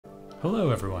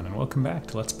Hello everyone and welcome back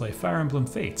to Let's Play Fire Emblem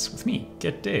Fates with me,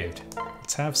 Get Daved.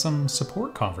 Let's have some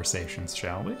support conversations,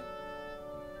 shall we?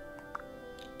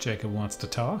 Jacob wants to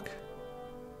talk.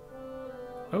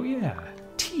 Oh yeah,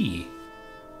 tea.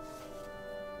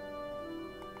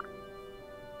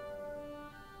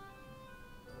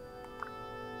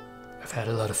 I've had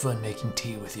a lot of fun making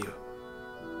tea with you.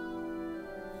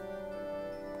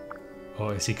 Oh,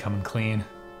 is he coming clean?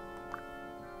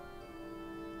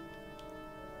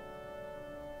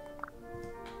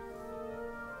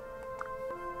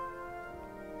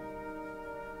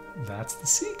 That's the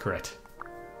secret.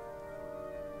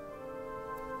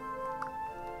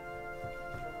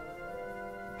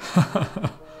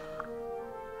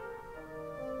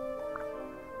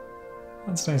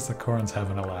 That's nice that Corrin's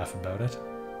having a laugh about it.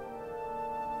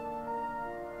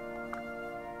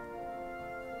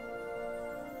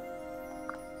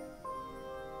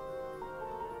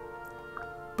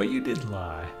 But you did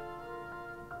lie.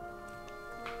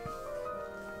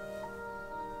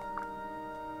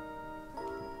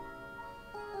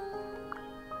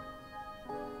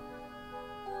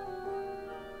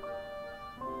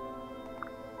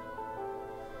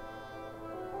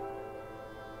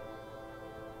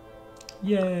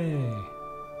 Yay!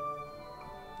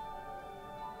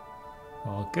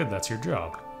 Well, good, that's your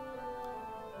job.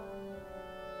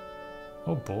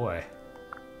 Oh boy.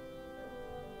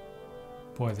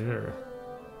 Boy, they're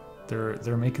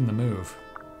making the move.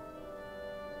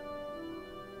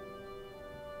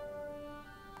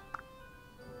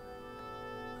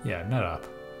 Yeah, nut up.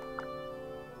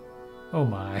 Oh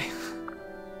my.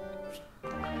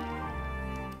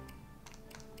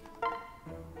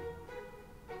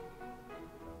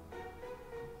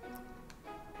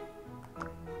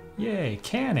 Yay,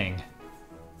 canning!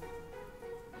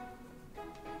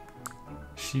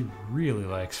 She really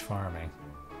likes farming.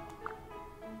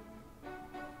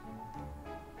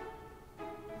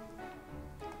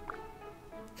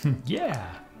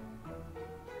 Yeah!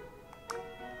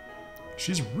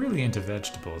 She's really into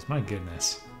vegetables, my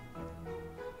goodness.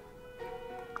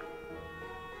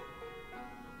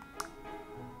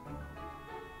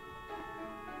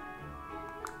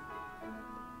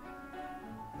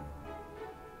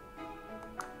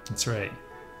 That's right.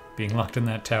 Being locked in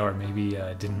that tower maybe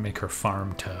didn't make her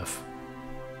farm tough.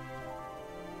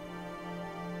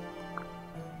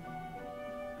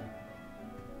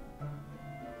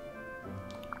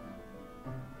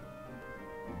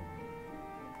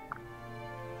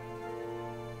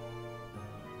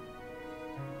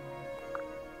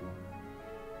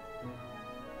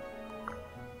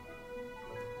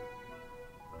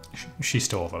 She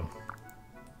stole them.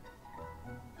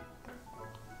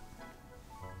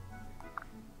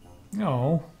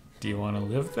 Oh, do you want to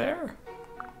live there?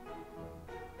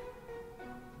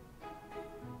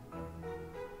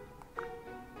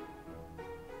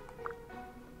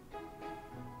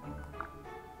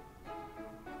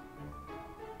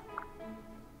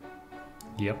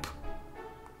 Yep.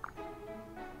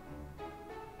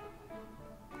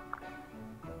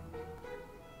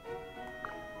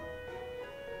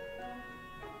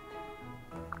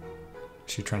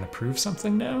 Is she trying to prove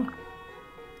something now?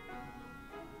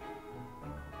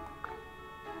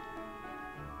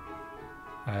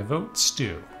 I vote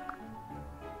stew.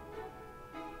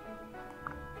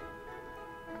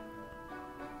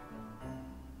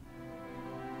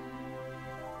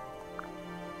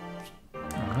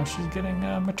 Oh, she's getting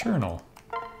maternal.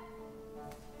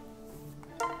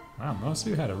 Wow, most of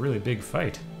you had a really big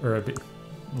fight. Or a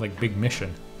big, big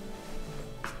mission.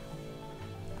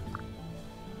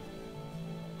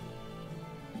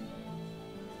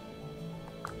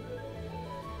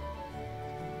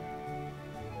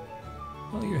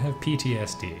 Well, you have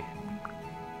PTSD.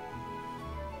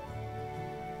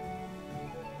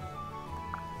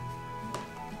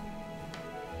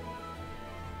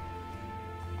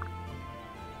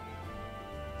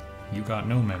 You got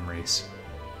no memories.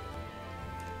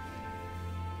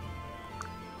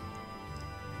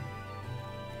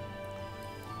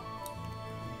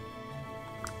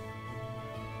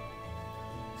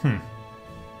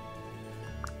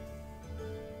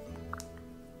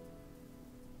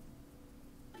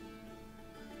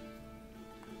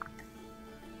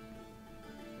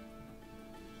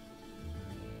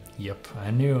 Yep, I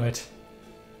knew it.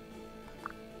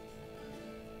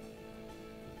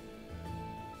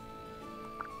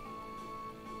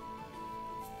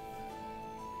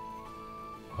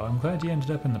 Well, I'm glad you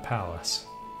ended up in the palace.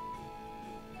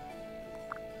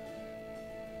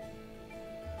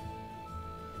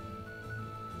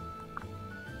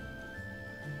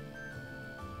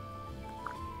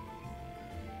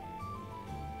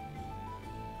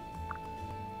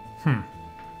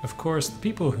 Of course, the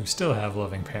people who still have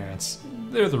loving parents,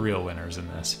 they're the real winners in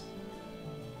this.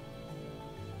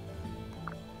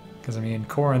 Because, I mean,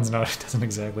 Corrin's doesn't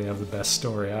exactly have the best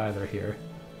story either here.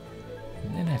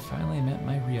 And then I finally met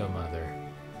my real mother.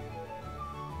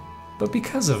 But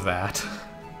because of that...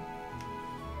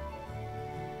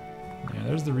 yeah,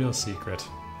 there's the real secret.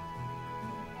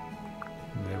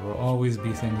 There will always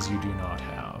be things you do not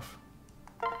have.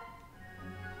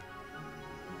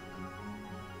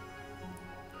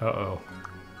 Uh-oh.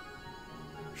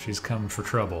 She's come for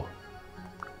trouble.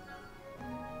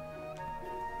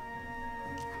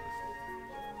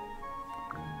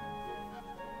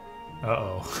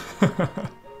 Uh-oh.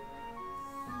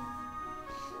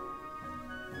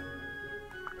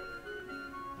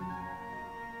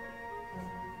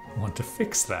 Want to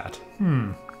fix that?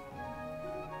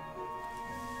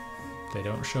 They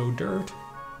don't show dirt.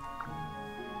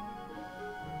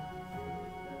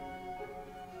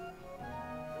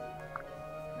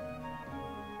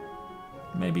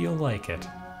 Maybe you'll like it.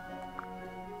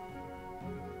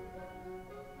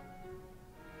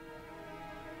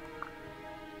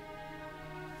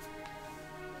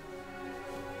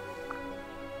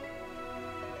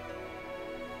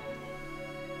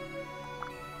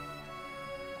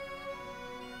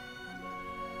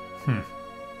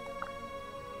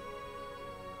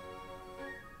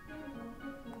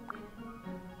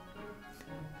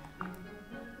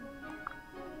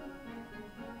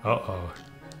 Uh-oh.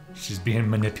 She's being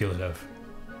manipulative.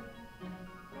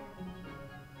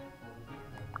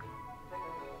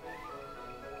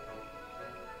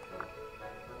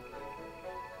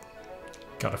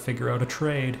 Gotta figure out a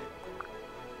trade.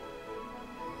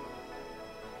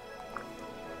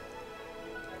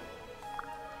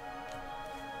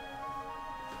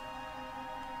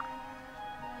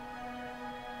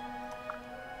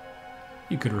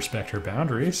 You could respect her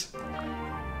boundaries,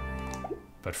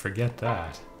 but forget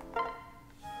that.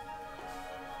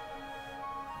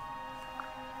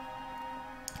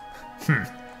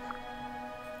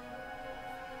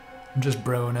 I'm just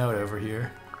broing out over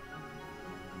here.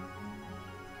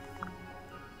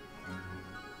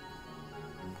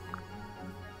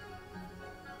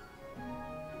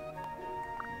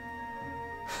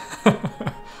 I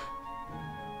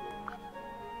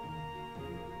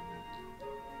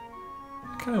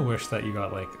kind of wish that you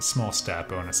got like small stat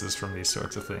bonuses from these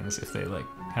sorts of things if they like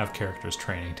have characters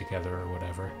training together or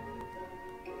whatever.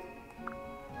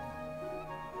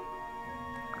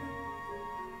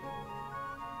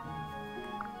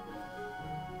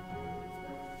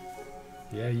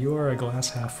 Yeah, you are a glass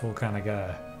half full kind of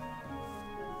guy.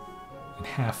 And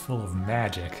half full of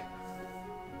magic.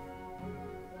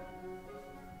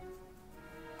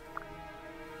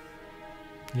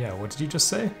 Yeah, what did you just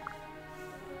say?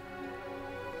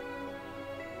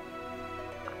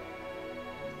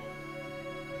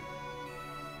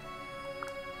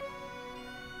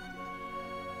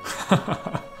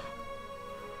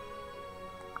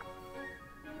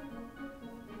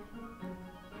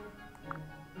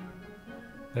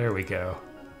 There we go.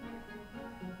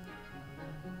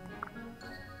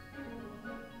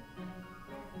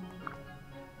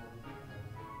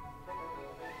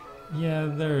 Yeah,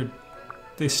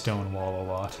 they stonewall a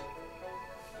lot.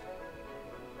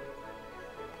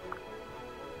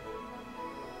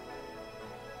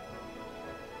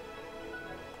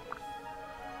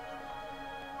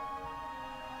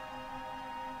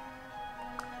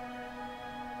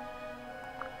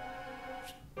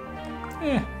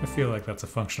 I feel like that's a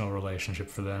functional relationship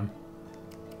for them.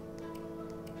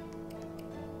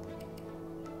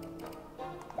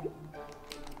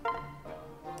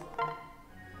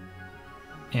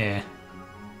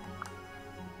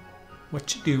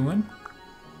 What you doing?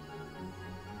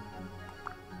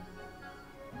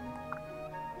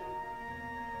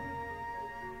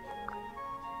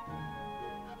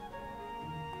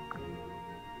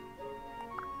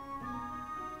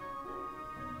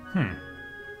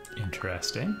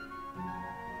 Interesting.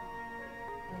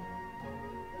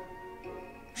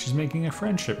 She's making a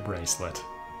friendship bracelet.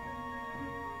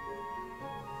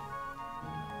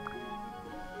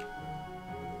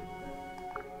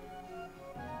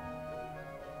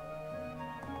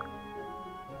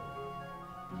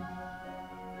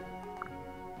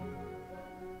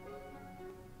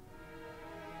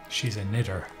 She's a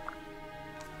knitter.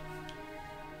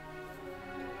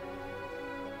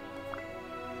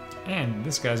 And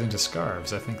this guy's into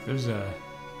scarves. I think there's a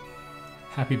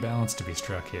happy balance to be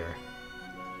struck here.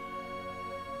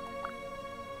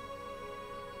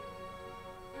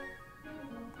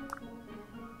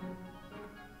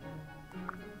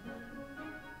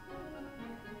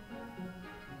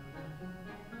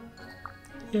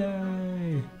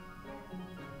 Yay!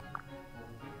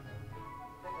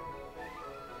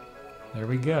 There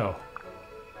we go.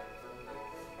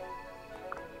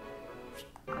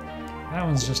 That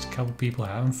one's just a couple people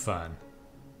having fun.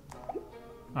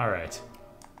 Alright.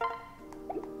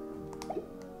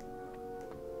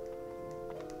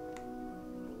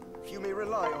 You may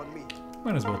rely on me.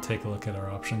 Might as well take a look at our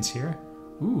options here.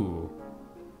 Ooh.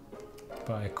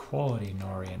 Buy quality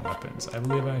Norian weapons. I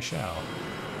believe I shall.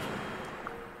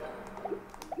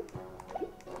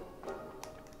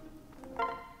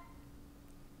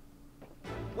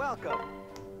 Welcome.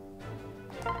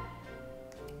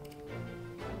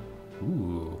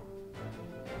 Ooh.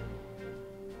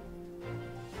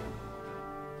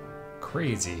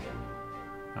 Crazy.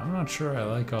 I'm not sure I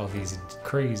like all these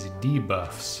crazy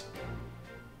debuffs.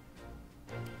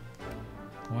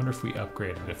 I wonder if we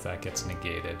upgrade it if that gets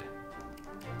negated.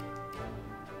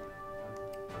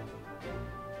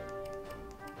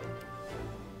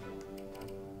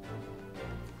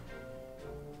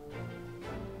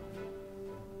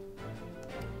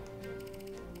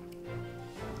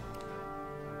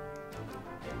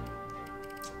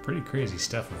 Pretty crazy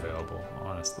stuff available,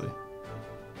 honestly.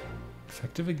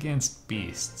 Effective against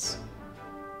beasts.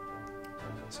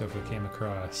 So if we came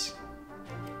across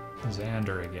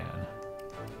Xander again.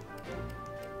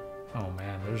 Oh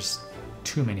man, there's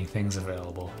too many things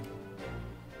available.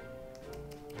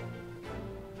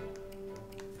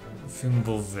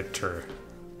 Fimbulviter.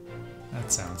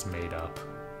 That sounds made up.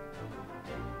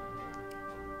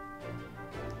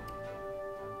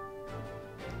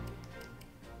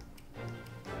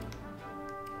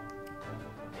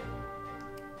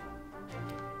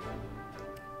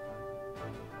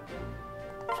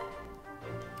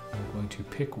 To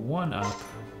pick one up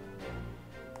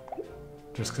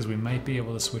just because we might be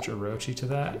able to switch Orochi to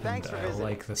that, and I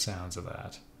like the sounds of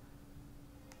that.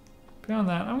 Beyond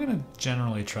that, I'm going to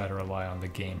generally try to rely on the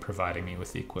game providing me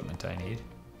with the equipment I need.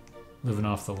 Living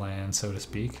off the land, so to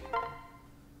speak.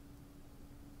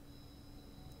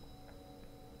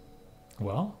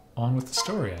 Well, on with the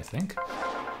story, I think.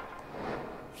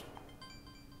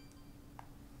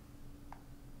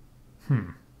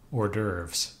 Hors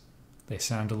d'oeuvres. They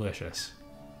sound delicious.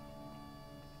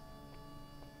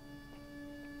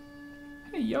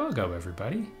 Hey, Yago,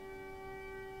 everybody.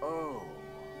 Oh.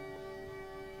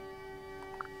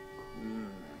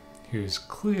 Who's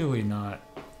clearly not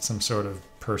some sort of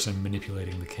person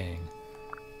manipulating the king.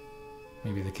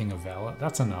 Maybe the king of Vala?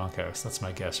 That's a Nankos. That's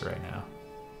my guess right now.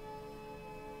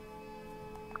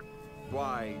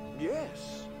 Why,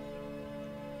 yes.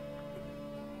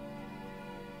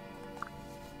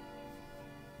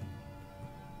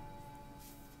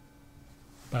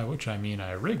 By which I mean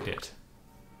I rigged it.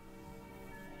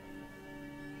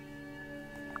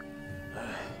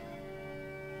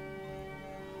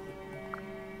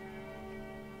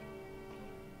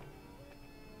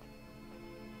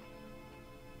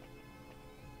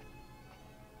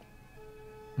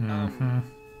 Mm-hmm.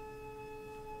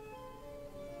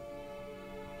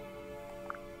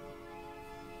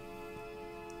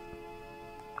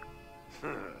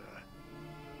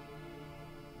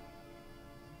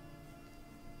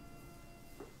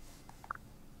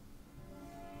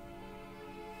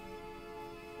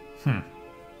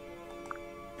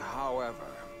 However.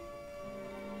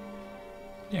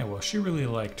 Yeah, well, she really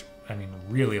liked,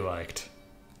 really liked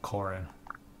Corin.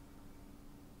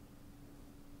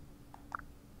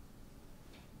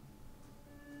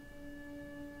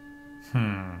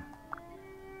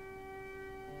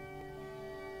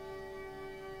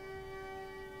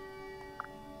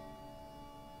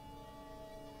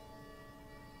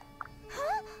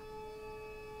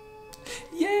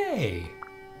 Yay!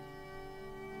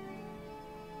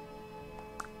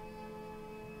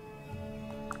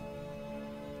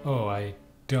 Oh, I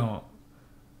don't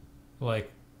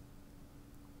like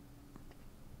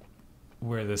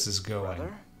where this is going.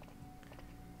 Brother?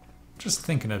 Just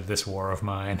thinking of this war of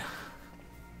mine.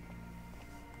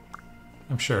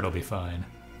 I'm sure it'll be fine.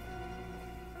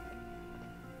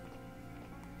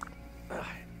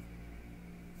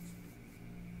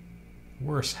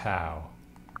 Worse how?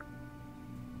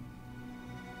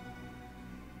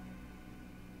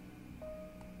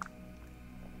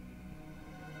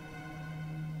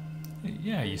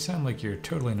 Yeah, you sound like you're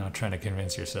totally not trying to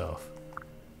convince yourself.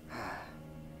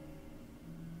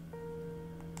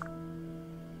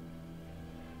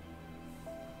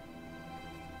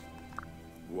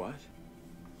 What?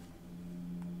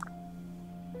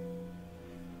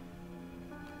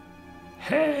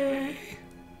 Hey!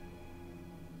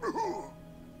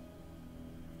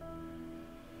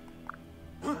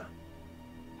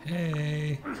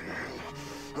 Hey!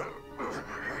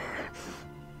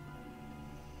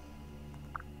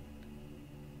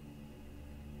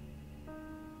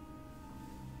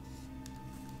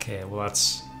 Okay, well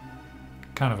that's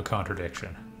kind of a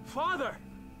contradiction. Father!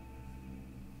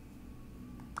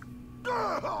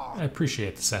 I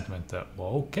appreciate the sentiment though.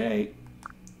 Well, okay.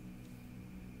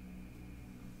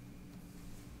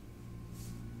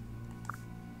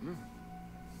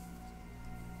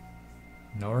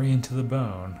 Norian to the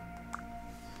bone.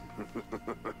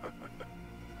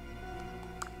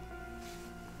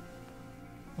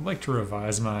 I'd like to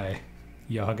revise my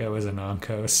Yago as a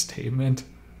Nanko statement.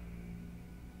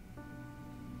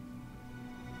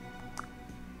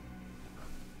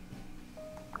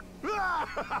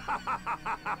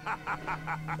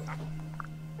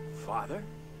 Father?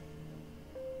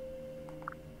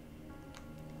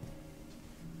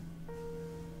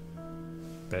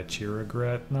 Bet you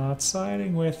regret not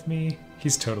siding with me.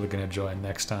 He's totally gonna join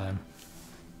next time.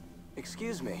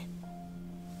 Excuse me.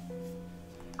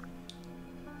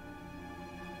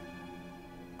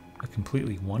 A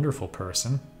completely wonderful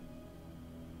person.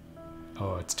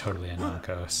 Oh, it's totally a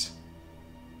Nankos.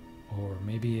 Or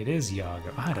maybe it is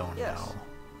Yago. I don't know.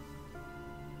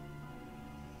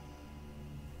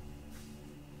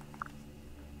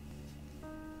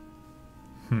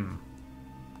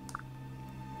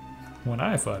 When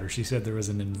I fought her, she said there was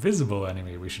an invisible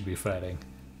enemy we should be fighting.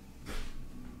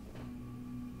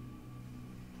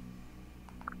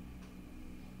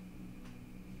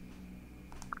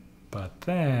 But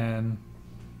then...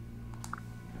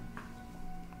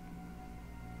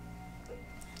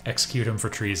 execute him for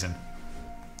treason.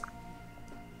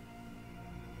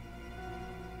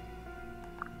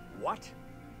 What?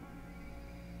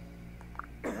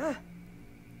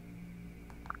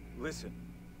 Listen.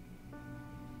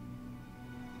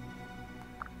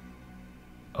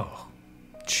 Oh,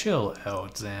 chill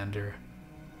out, Xander.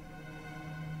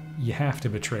 You have to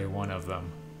betray one of them.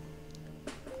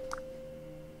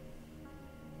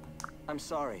 I'm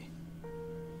sorry.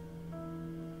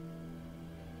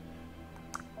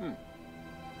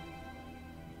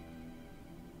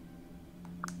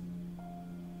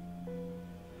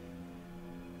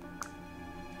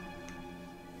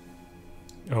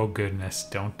 Oh goodness,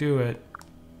 don't do it.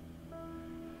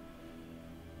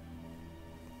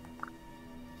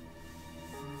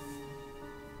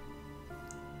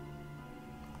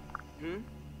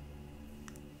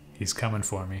 He's coming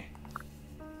for me.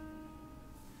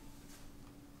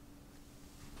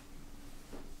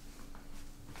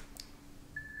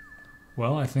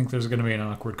 Well, I think there's going to be an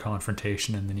awkward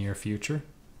confrontation in the near future.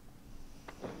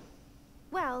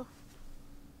 Well...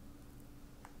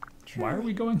 Why are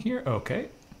we going here? Okay.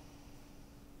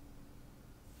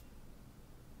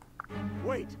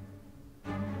 Wait.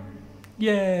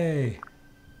 Yay!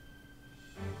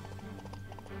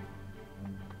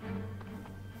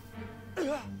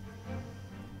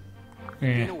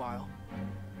 Been a while.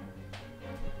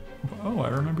 Oh, I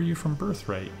remember you from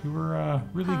Birthright. You were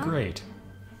really great.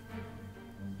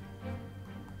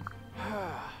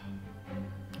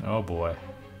 Oh boy.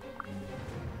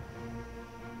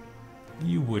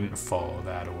 You wouldn't follow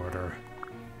that order.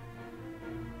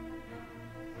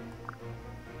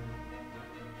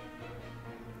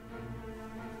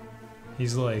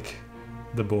 He's like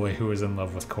the boy who was in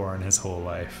love with Corrin his whole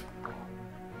life.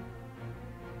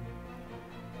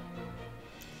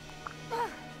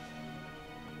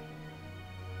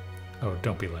 Oh,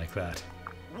 don't be like that.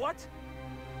 What?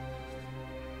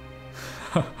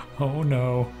 Oh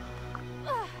no.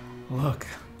 Look,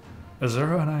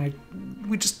 Azura and I,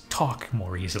 we just talk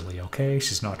more easily, okay?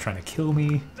 She's not trying to kill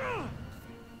me.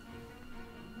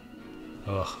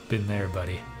 Ugh, been there,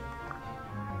 buddy.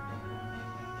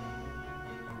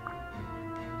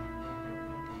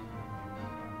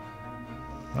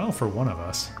 Well, for one of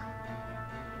us.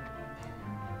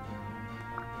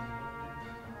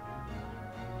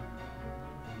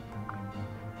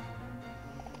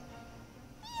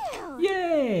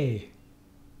 Yay!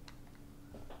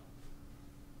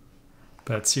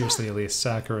 But seriously, at least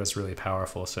Sakura's really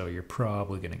powerful, so you're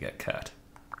probably gonna get cut.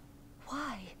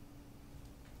 Why?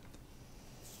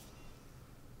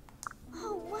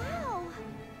 Oh, wow!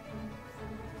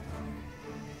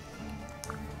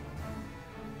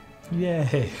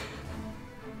 Yay!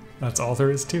 That's all there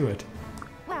is to it.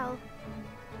 Well...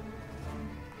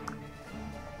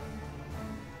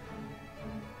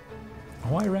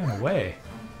 Oh, I ran away.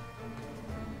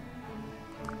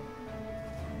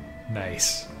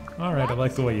 Nice. Alright, I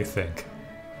like the way you think.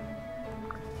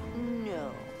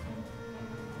 no.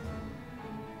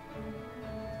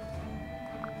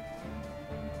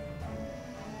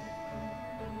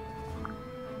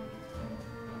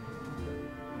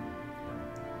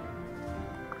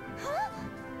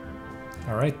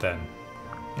 Alright then.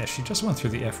 Yeah, she just went through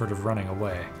the effort of running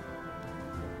away.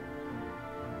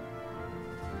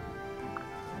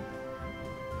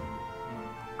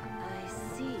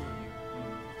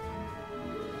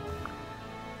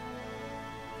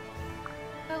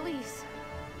 Elise.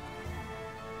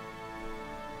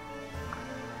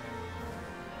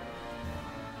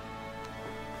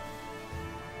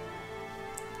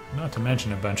 Not to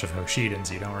mention a bunch of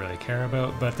Hoshidans you don't really care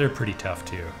about, but they're pretty tough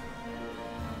too.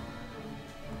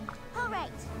 All right.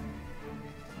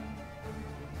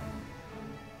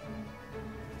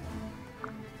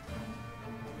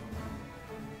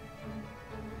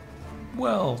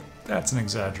 Well, that's an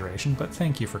exaggeration, but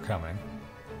thank you for coming.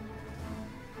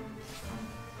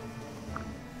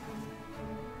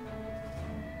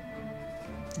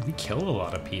 We kill a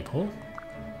lot of people.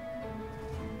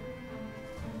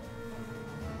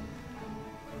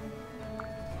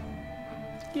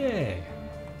 Yay!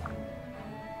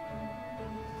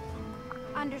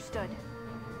 Understood.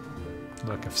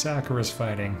 Look, if Sakura's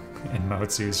fighting and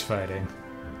Motsu's fighting,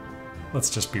 let's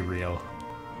just be real.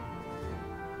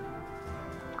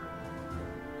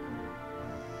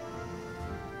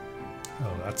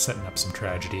 Oh, that's setting up some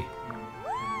tragedy.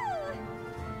 Woo!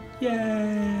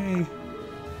 Yay!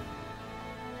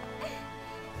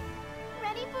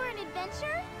 Ready for an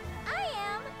adventure? I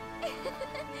am.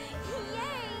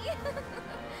 Yay!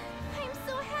 I'm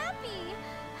so happy.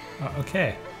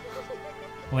 Okay.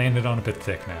 Landed on a bit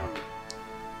thick now.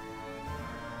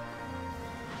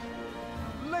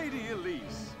 Lady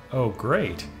Elise. Oh,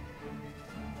 great.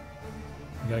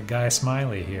 We got Guy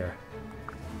Smiley here.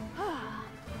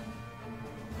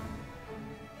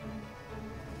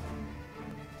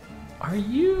 Are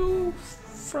you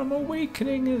from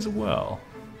Awakening as well?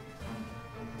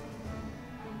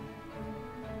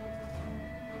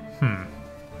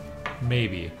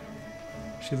 Maybe.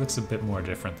 She looks a bit more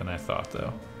different than I thought,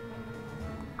 though.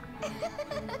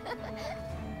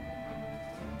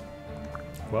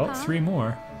 Well, Huh? 3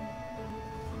 more.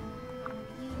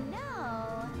 You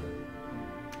know.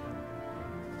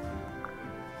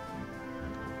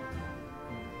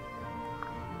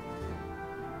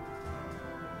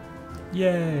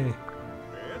 Yay!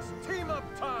 It's team up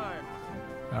time.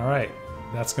 Alright,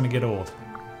 that's gonna get old.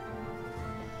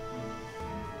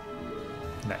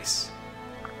 Nice.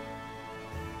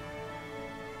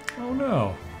 Oh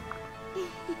no!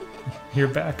 Your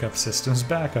backup system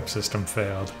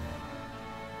failed.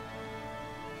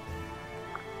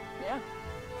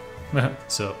 Yeah.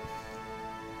 So.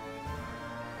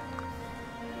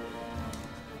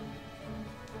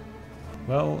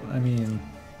 Well, I mean.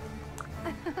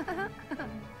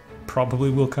 Probably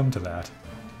will come to that.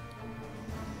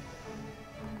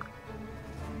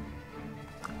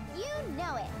 You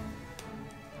know it.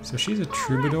 So she's a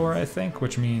troubadour, I think,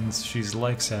 which means she's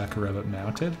like Sakura but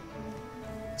mounted.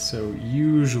 So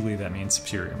usually that means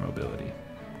superior mobility.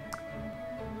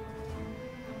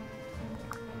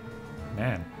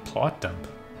 Man, plot dump.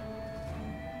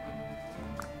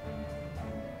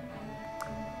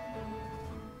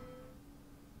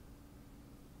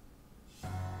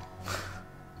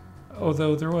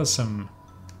 Although there was some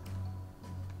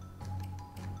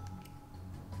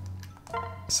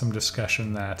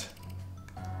discussion that,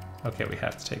 okay, we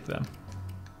have to take them,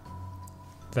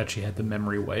 that she had the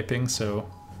memory wiping, so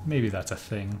maybe that's a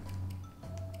thing.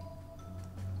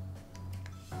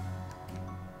 I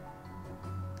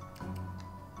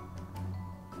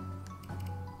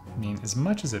mean, as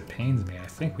much as it pains me, I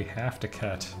think we have to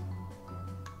cut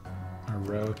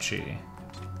Orochi.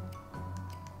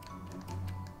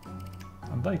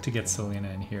 I'd like to get Selena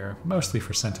in here, mostly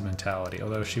for sentimentality,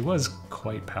 although she was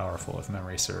quite powerful if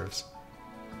memory serves.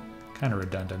 Kind of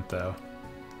redundant, though.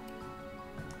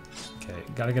 Okay,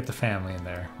 gotta get the family in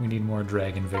there. We need more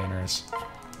Dragon Veiners.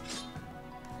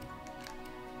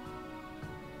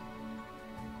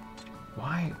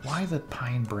 Why the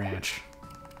pine branch?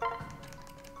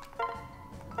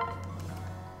 I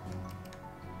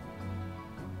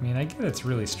mean, I get it's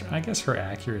really strong. I guess her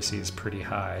accuracy is pretty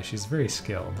high. She's very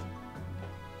skilled.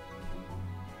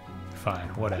 Fine,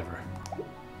 whatever.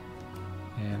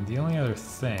 And the only other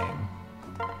thing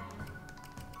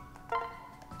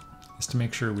is to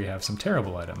make sure we have some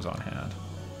terrible items on hand.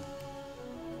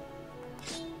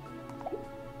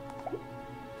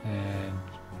 And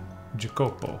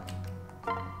Jacopo.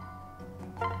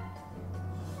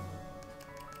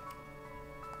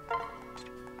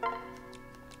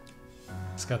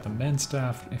 He's got the men's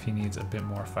staff if he needs a bit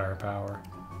more firepower.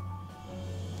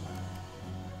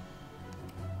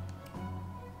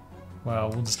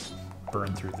 Well, we'll just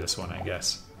burn through this one, I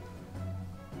guess.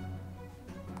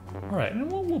 Alright,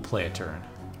 and we'll play a turn.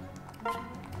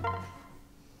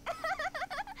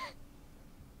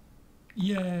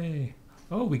 Yay!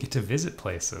 Oh, we get to visit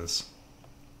places.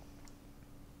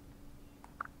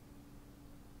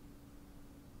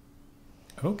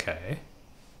 Okay.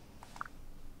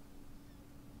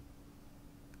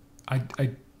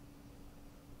 I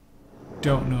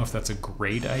don't know if that's a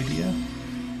great idea.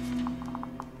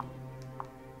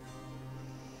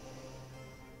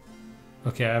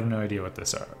 Okay, I have no idea what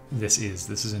this is.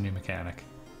 This is a new mechanic.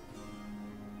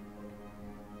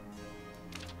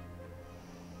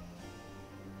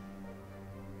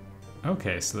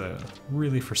 Okay, so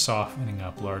really for softening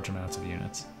up large amounts of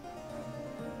units.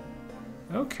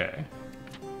 Okay.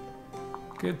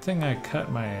 Good thing I cut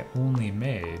my only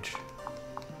mage.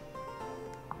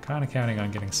 Kind of counting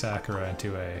on getting Sakura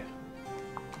into a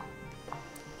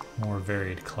more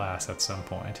varied class at some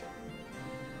point.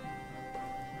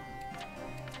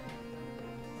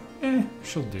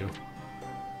 She'll do.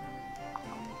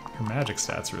 Her magic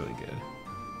stat's really good.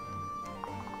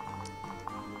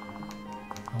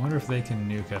 I wonder if they can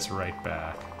nuke us right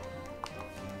back.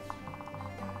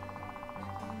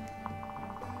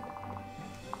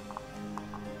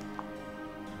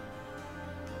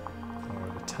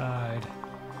 Lower the tide.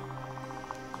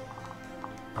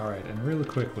 Alright, and really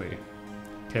quickly.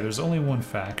 Okay, there's only one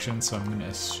faction, so I'm going to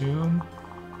assume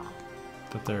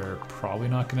that they're probably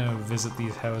not going to visit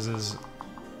these houses.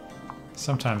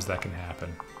 Sometimes that can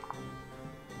happen.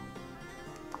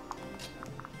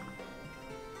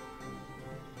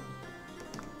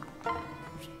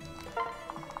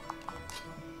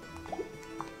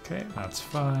 Okay, that's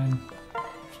fine.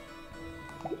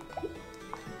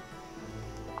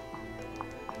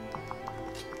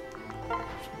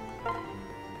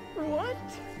 What?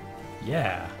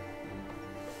 Yeah.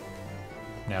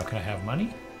 Now can I have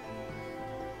money?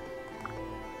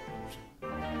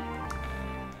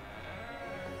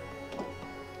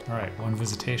 Alright, one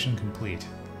visitation complete.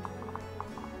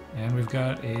 And we've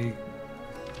got a,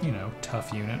 you know,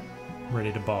 tough unit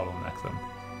ready to bottleneck them.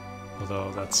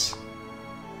 Although that's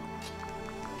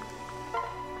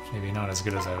maybe not as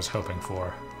good as I was hoping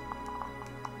for.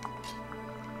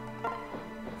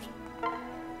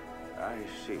 I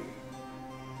see.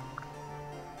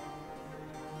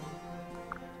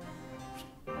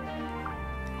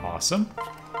 Awesome.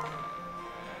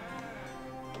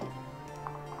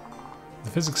 The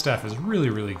physics staff is really,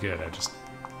 really good. I just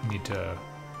need to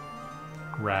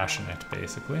ration it,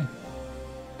 basically.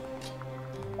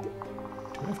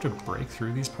 Do I have to break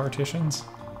through these partitions?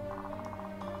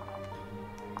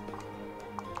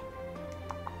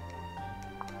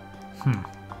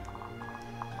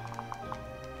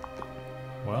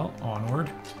 Well,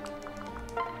 onward.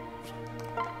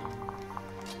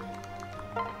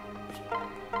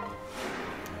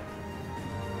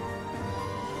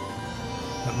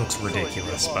 That looks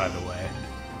ridiculous, by the way.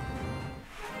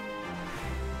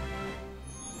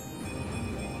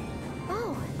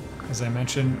 Oh. As I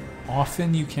mentioned,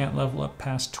 often you can't level up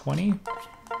past 20,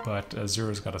 but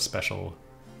Azura's got a special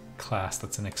class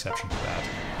that's an exception to that.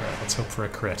 Alright, let's hope for a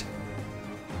crit.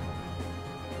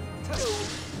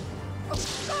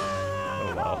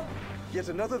 Oh well. Yet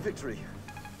another victory.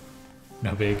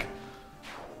 No big.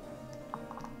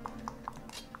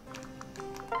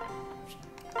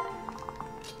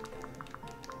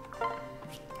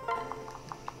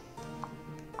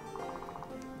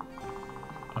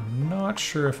 I'm not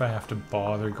sure if I have to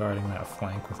bother guarding that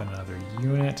flank with another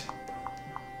unit.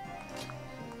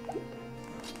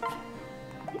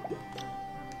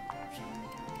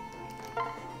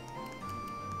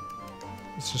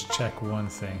 Let's just check one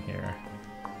thing here.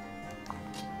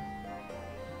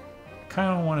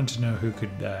 Kind of wanted to know who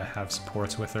could have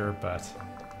supports with her, but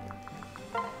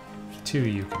two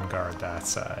you can guard that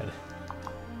side.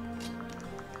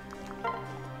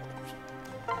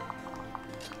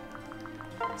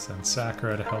 Send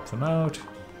Sakura to help them out.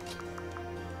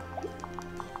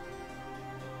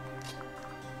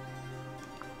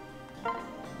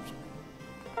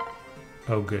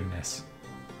 Oh goodness.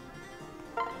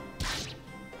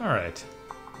 Alright.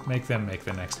 Make them make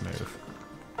the next move.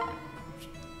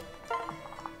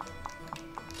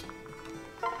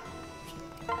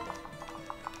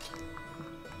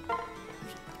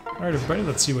 Alright everybody,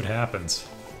 let's see what happens.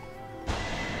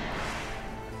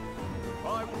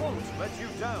 I won't let you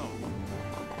down.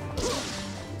 This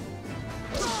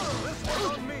one's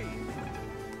on me.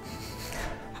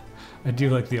 I do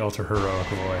like the ultra heroic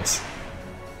voice.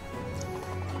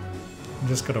 I'm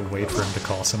just gonna wait for him to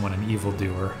call someone an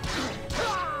evildoer.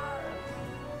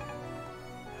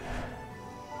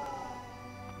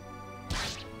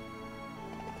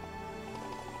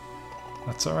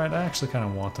 That's alright, I actually kind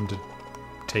of want them to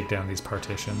take down these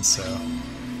partitions, so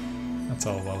that's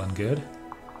all well and good.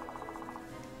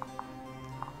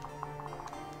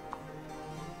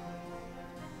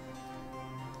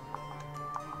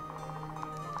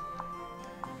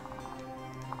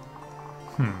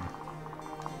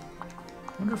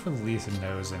 wonder if Aletha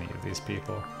knows any of these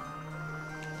people.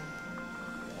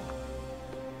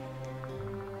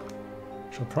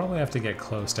 She'll probably have to get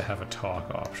close to have a talk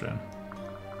option.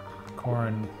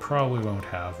 Corrin probably won't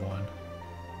have one.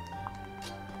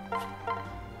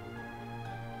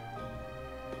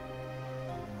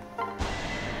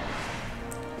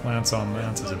 Lance on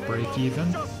Lance is a break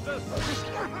even. Oh,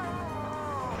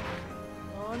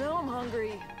 now I'm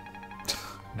hungry.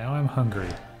 Now I'm hungry.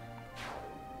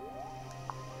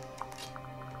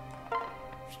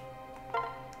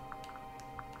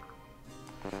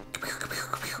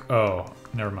 Oh,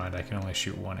 never mind, I can only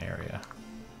shoot one area.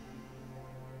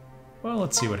 Well,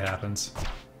 let's see what happens.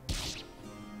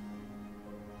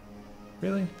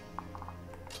 Really?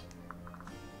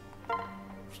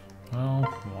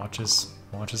 Well, watch his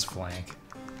flank.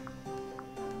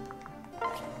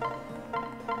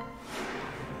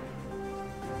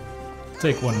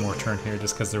 Take one more turn here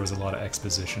just because there was a lot of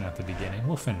exposition at the beginning.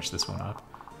 We'll finish this one up.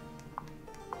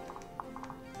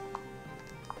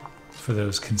 For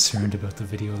those concerned about the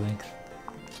video length.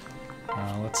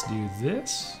 Let's do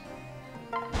this.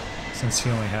 Since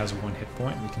he only has one hit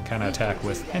point, we can kind of attack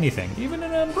with anything, even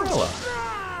an umbrella.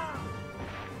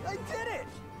 I did it!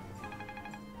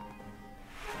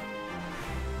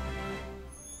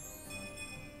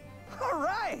 All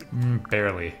right!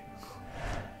 Barely.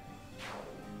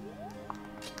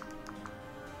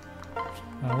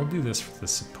 We'll do this for the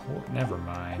support. Never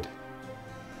mind.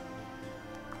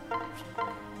 I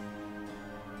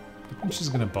think she's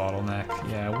gonna bottleneck.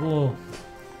 Yeah, we'll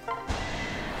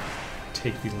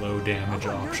take the low damage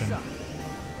option.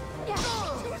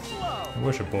 I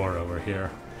wish a Boro were here.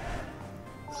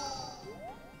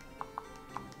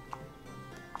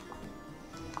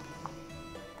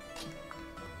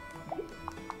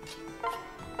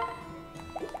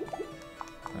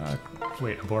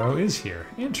 Wait, a Boro is here.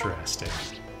 Interesting.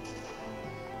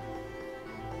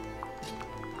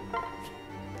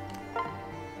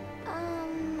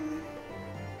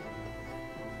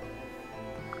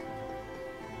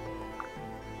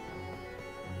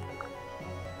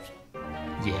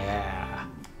 Yeah.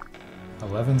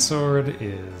 11 sword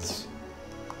is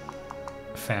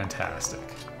fantastic.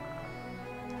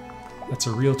 That's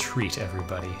a real treat,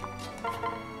 everybody.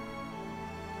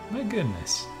 My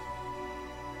goodness.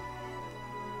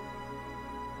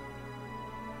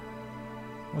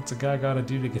 What's a guy gotta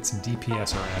do to get some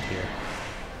DPS around here?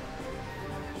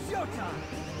 Showtime!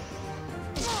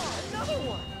 Oh, another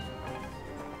one!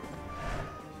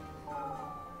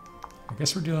 I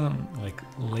guess we're doing like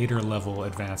later level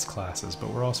advanced classes, but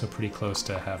we're also pretty close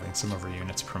to having some of our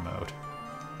units promote.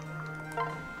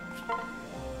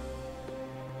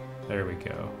 There we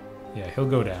go. Yeah, he'll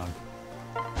go down.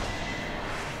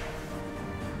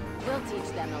 We'll teach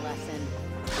them a lesson.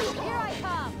 Here I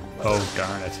come! Oh,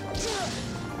 darn it.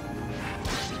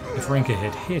 If Rinka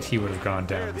had hit, he would have gone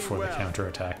down before the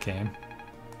counterattack came.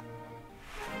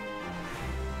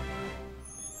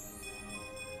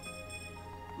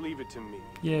 Leave it to me.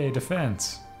 Yay,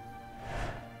 defense!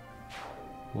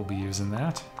 We'll be using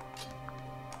that.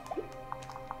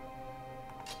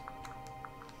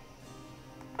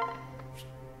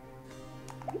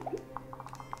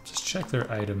 Just check their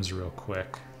items real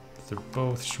quick. They're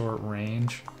both short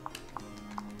range.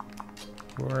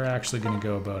 We're actually going to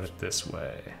go about it this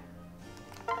way.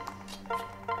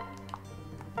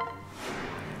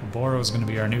 Boro is going to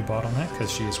be our new bottleneck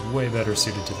because she is way better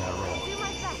suited to that role.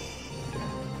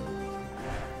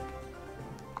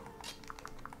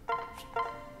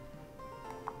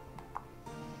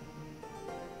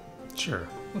 Sure,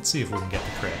 let's see if we can get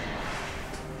the crit.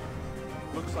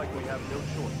 Looks like we have no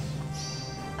choice.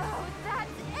 Oh,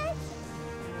 that's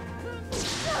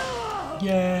it!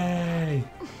 Yay!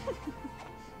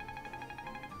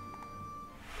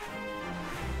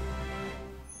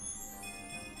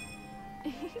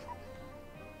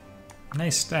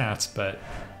 Nice stats, but...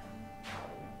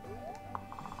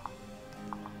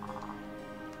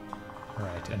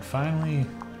 Right, and finally,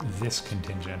 this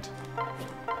contingent.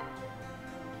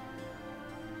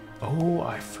 Oh,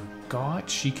 I forgot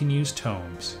she can use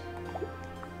tomes.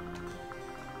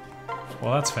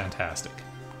 Well, that's fantastic.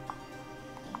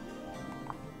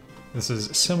 This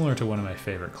is similar to one of my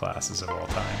favorite classes of all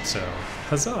time, so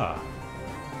huzzah!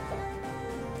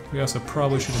 We also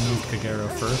probably should have moved Kagero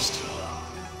first,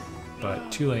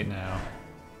 but too late now.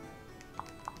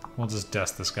 We'll just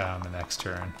dust this guy on the next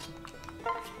turn.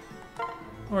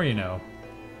 Or, you know,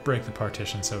 break the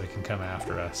partition so he can come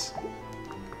after us.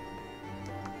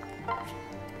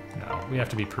 No, we have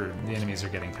to be prudent. The enemies are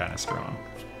getting kind of strong.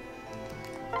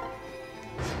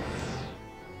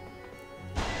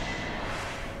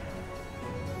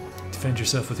 Defend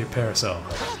yourself with your parasol.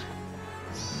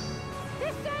 This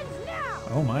ends now!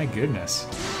 Oh my goodness.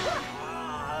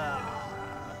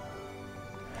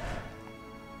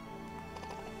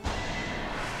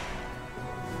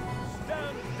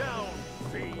 Stand down,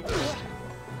 fiend.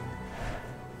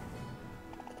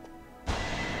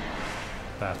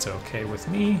 That's okay with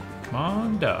me. Come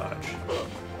on, dodge.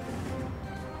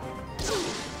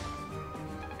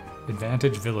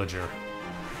 Advantage villager.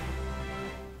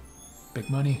 Big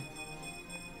money.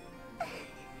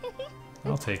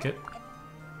 I'll take it.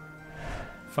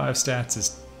 5 stats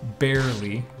is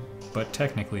barely, but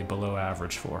technically below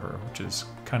average for her, which is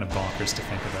kind of bonkers to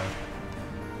think about.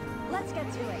 Let's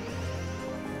get to it.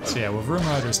 So yeah, Wyvern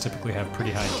Riders typically have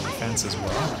pretty high defense as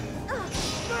well.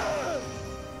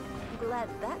 Glad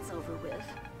that's over with.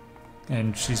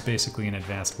 And she's basically an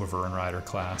advanced Wyvern Rider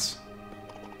class.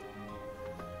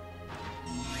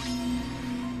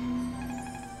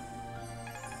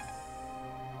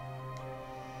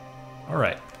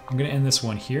 Alright, I'm going to end this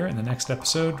one here. In the next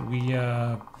episode, we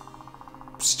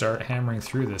start hammering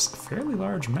through this fairly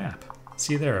large map.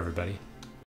 See you there, everybody.